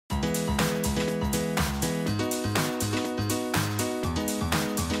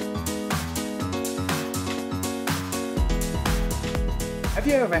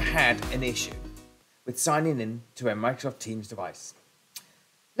you ever had an issue with signing in to a Microsoft Teams device?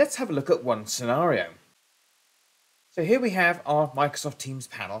 Let's have a look at one scenario. So here we have our Microsoft Teams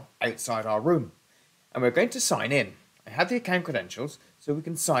panel outside our room, and we're going to sign in. I have the account credentials so we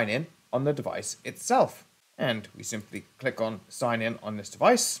can sign in on the device itself. And we simply click on sign in on this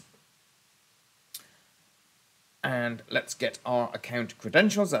device. And let's get our account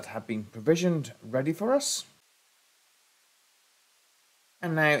credentials that have been provisioned ready for us.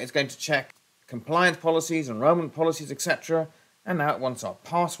 And now it's going to check compliance policies, enrollment policies, etc. And now it wants our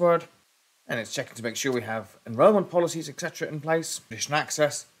password. And it's checking to make sure we have enrollment policies, etc. in place. Permission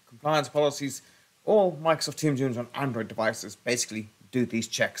access, compliance policies. All Microsoft Teams rooms on Android devices basically do these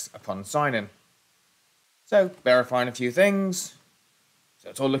checks upon sign-in. So, verifying a few things. So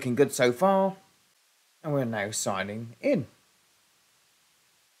it's all looking good so far. And we're now signing in.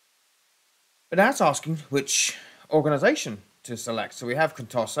 But now it's asking which organization to select. So we have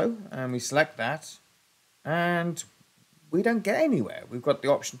Contoso, and we select that. And we don't get anywhere. We've got the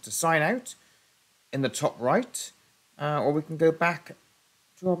option to sign out in the top right, or we can go back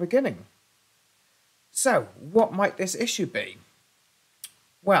to our beginning. So, what might this issue be?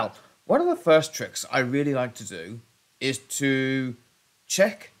 Well, one of the first tricks I really like to do is to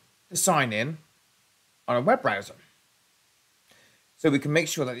check the sign in on a web browser, so we can make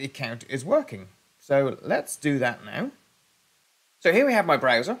sure that the account is working. So let's do that now. So here we have my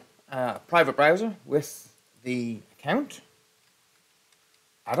browser, private browser with the account,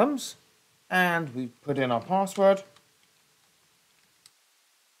 Adams, and we put in our password.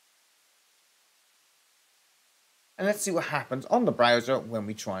 And let's see what happens on the browser when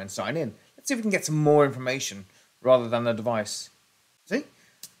we try and sign in. Let's see if we can get some more information rather than the device. See?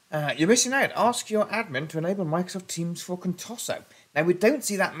 You're missing out. Ask your admin to enable Microsoft Teams for Contoso. Now, we don't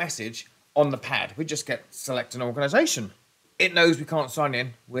see that message on the pad. We just get select an organization. It knows we can't sign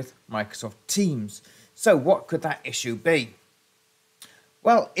in with Microsoft Teams. So what could that issue be?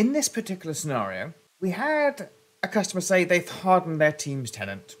 Well, in this particular scenario, we had a customer say they've hardened their Teams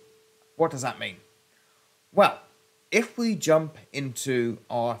tenant. What does that mean? Well, if we jump into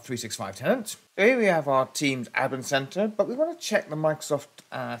our 365 tenant, so here we have our Teams Admin Center, but we want to check the Microsoft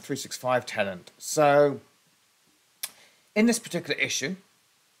 365 tenant. So in this particular issue,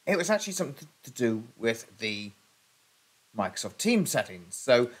 it was actually something to do with the Microsoft Teams settings.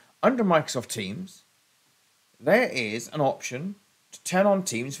 So under Microsoft Teams, there is an option to turn on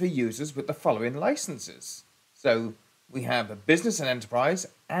Teams for users with the following licenses. So we have a business and enterprise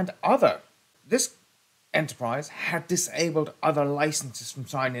and other. This enterprise had disabled other licenses from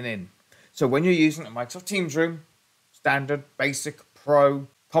signing in. So when you're using a Microsoft Teams room, standard, basic, pro,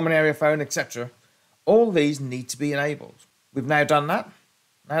 common area phone, etc., all these need to be enabled. We've now done that.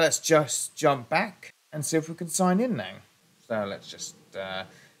 Now let's just jump back and see if we can sign in now. So let's just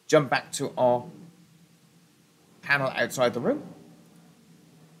jump back to our panel outside the room.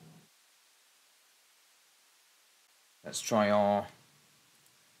 Let's try our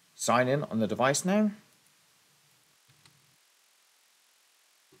sign in on the device now.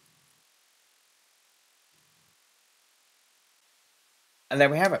 And there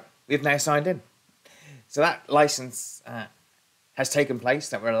we have it. We've now signed in. So that license has taken place,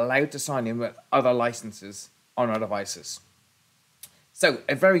 that we're allowed to sign in with other licenses on our devices. So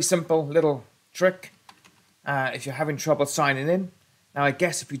a very simple little trick if you're having trouble signing in. Now I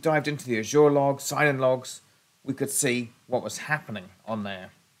guess if we dived into the Azure logs, sign-in logs, we could see what was happening on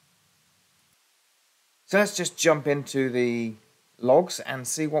there. So let's just jump into the logs and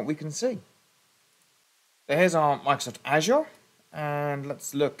see what we can see. So here's our Microsoft Azure, and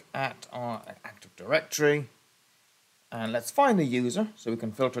let's look at our Active Directory, and let's find the user so we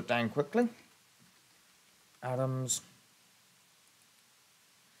can filter it down quickly. Adams.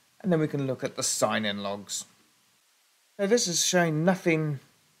 And then we can look at the sign-in logs. Now this is showing nothing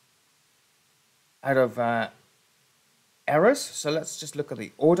out of errors, so let's just look at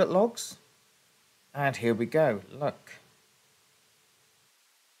the audit logs. And here we go. Look.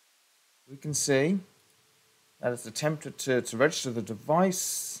 We can see that it's attempted to register the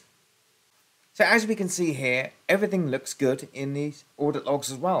device. So as we can see here, everything looks good in these audit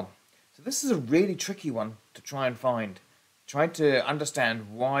logs as well. So this is a really tricky one to try and find. Trying to understand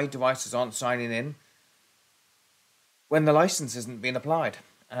why devices aren't signing in when the license isn't being applied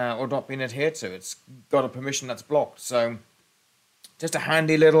or not being adhered to. It's got a permission that's blocked. So just a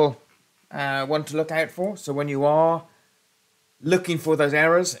handy little one to look out for. So when you are looking for those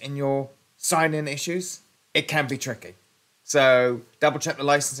errors in your sign-in issues, it can be tricky. So double check the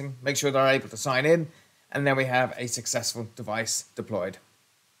licensing, make sure they're able to sign in, and then we have a successful device deployed.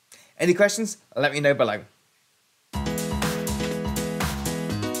 Any questions? Let me know below.